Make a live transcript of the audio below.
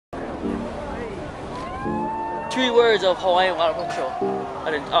3 words of Hawaiian Water Patrol.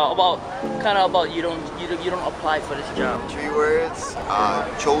 About you don't apply for this job. 3 words.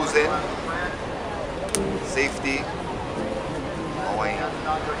 Chosen. Safety. Hawaiian.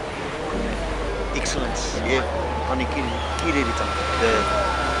 Excellence. Yeah. They're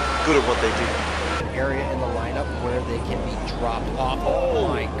good at what they do. An area in the lineup where they can be dropped off. Oh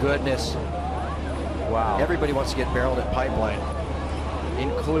my goodness. Wow. Everybody wants to get barreled at Pipeline,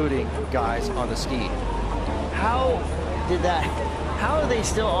 including guys on the ski. How are they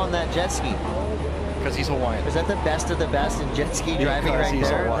still on that jet ski? Because he's Hawaiian. Is that the best of the best in jet ski driving right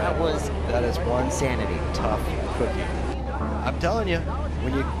there? That is one insanity. Tough cookie. I'm telling you,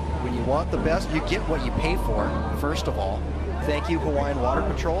 when you want the best, you get what you pay for. First of all, thank you Hawaiian Water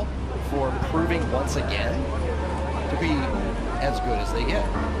Patrol for proving once again to be as good as they get.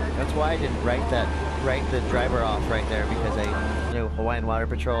 That's why I didn't write the driver off right there, because Hawaiian Water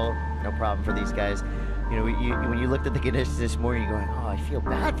Patrol, no problem for these guys. When you looked at the conditions this morning, you're going, oh, I feel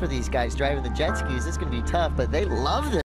bad for these guys driving the jet skis. It's going to be tough, but they love this.